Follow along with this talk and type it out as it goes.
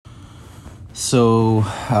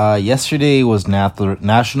Yesterday was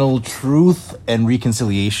National Truth and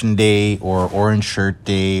Reconciliation Day, or Orange Shirt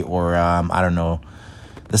Day, or I don't know.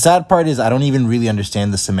 The sad part is I don't even really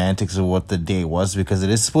understand the semantics of what the day was, because it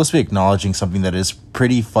is supposed to be acknowledging something that is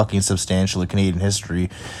pretty fucking substantial in Canadian history,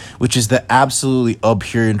 which is the absolutely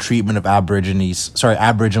abhorrent treatment of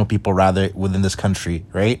Aboriginal people rather within this country,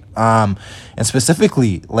 right? And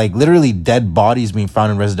specifically, like literally dead bodies being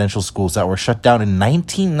found in residential schools that were shut down in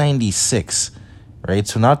 1996, right?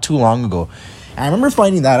 So not too long ago. And I remember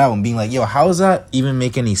finding that out and being like, yo, how does that even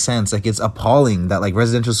make any sense? Like, it's appalling that, like,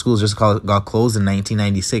 residential schools just got closed in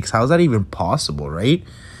 1996. How is that even possible, right?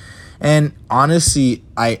 And honestly,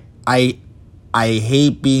 I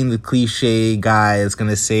hate being the cliche guy that's going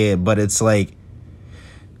to say it, but it's like,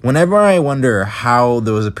 whenever I wonder how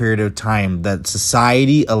there was a period of time that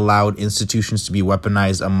society allowed institutions to be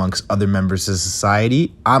weaponized amongst other members of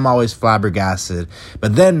society, I'm always flabbergasted.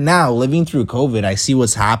 But then now, living through COVID, I see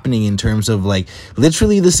what's happening in terms of, like,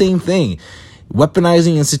 literally the same thing.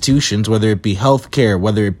 Weaponizing institutions, whether it be healthcare,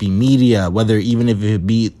 whether it be media, whether even if it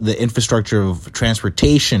be the infrastructure of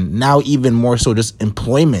transportation, now even more so just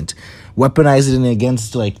employment, weaponizing it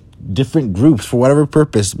against, like, different groups for whatever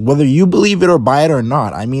purpose, whether you believe it or buy it or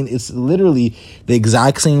not. I mean, it's literally the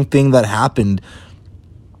exact same thing that happened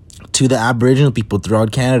to the Aboriginal people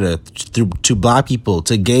throughout Canada, to black people,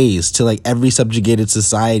 to gays, to like every subjugated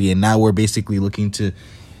society. And now we're basically looking to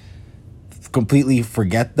completely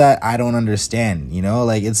forget that. I don't understand, you know,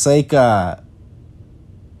 like it's like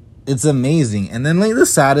it's amazing. And then like the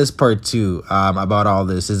saddest part too about all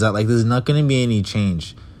this is that like there's not going to be any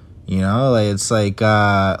change. You know, like, it's like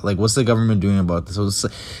what's the government doing about this? So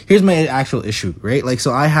here's my actual issue, right? Like,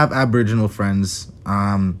 so I have Aboriginal friends.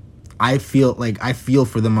 I feel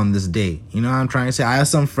for them on this day. You know what I'm trying to say? I have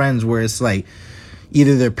some friends where it's like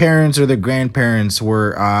either their parents or their grandparents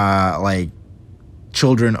were, like,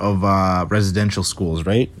 children of, residential schools,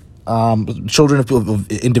 right? Children of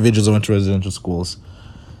individuals who went to residential schools.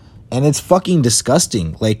 And it's fucking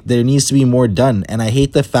disgusting. Like, there needs to be more done. And I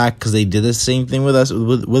hate the fact, because they did the same thing with us,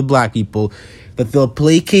 with black people, that they'll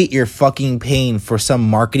placate your fucking pain for some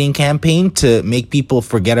marketing campaign to make people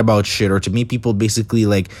forget about shit, or to make people basically,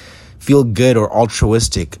 like, feel good or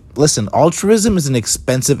altruistic. Listen, altruism is an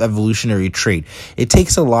expensive evolutionary trait. It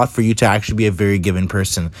takes a lot for you to actually be a very given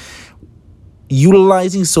person.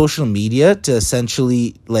 Utilizing social media to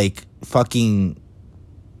essentially, like, fucking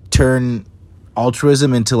turn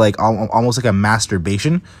altruism into like almost like a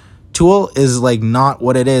masturbation tool is like not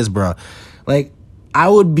what it is, bro. Like, I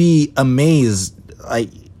would be amazed like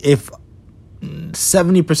if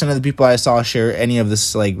 70% of the people I saw share any of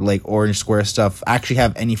this like Orange Square stuff actually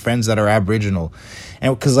have any friends that are Aboriginal.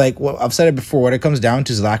 And because like I've said it before, what it comes down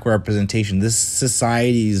to is lack of representation. This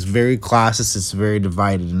society is very classist, it's very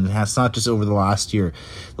divided, and it's not just over the last year.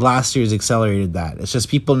 The last year has accelerated that. It's just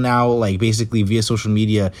people now, like, basically via social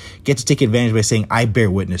media get to take advantage by saying, I bear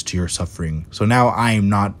witness to your suffering, so now I am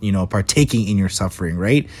not, you know, partaking in your suffering,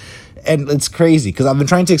 right? And it's crazy because I've been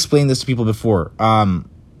trying to explain this to people before.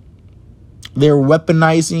 They're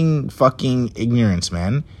weaponizing fucking ignorance,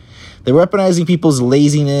 man. They're weaponizing people's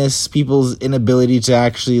laziness, people's inability to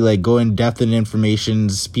actually, like, go in depth in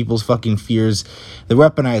informations, people's fucking fears. They're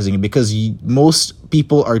weaponizing it because most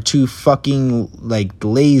people are too fucking, like,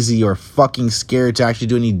 lazy or fucking scared to actually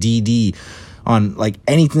do any DD on, like,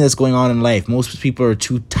 anything that's going on in life. Most people are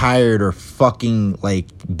too tired or fucking, like,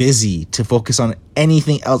 busy to focus on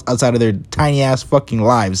anything else outside of their tiny ass fucking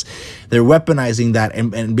lives. They're weaponizing that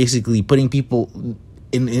and basically putting people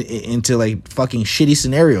into like fucking shitty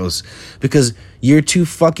scenarios because you're too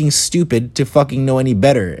fucking stupid to fucking know any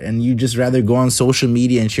better, and you just rather go on social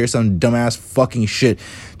media and share some dumbass fucking shit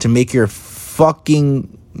to make your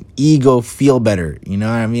fucking ego feel better. You know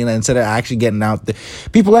what I mean? Instead of actually getting out there,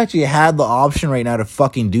 people actually had the option right now to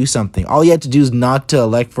fucking do something. All you had to do is not to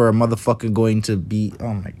elect for a motherfucker going to be,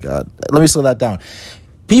 oh my god, let me slow that down.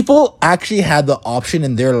 People actually had the option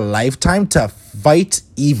in their lifetime to fight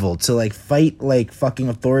evil, to like fight like fucking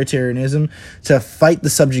authoritarianism, to fight the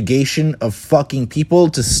subjugation of fucking people,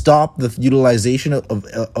 to stop the utilization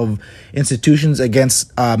of institutions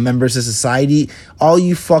against members of society. All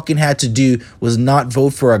you fucking had to do was not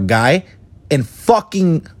vote for a guy in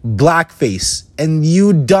fucking blackface, and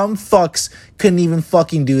you dumb fucks couldn't even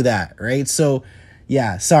fucking do that, right? So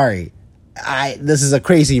yeah, sorry, this is a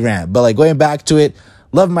crazy rant, but like going back to it,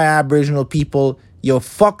 love my Aboriginal people. Yo,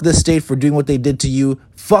 fuck the state for doing what they did to you.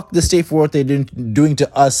 Fuck the state for what they're doing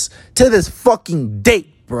to us to this fucking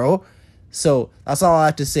date, bro. So that's all I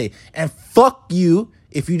have to say. And fuck you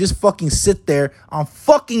if you just fucking sit there on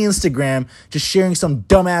fucking Instagram just sharing some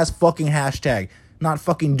dumbass fucking hashtag. not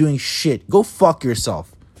fucking doing shit. Go fuck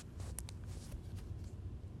yourself.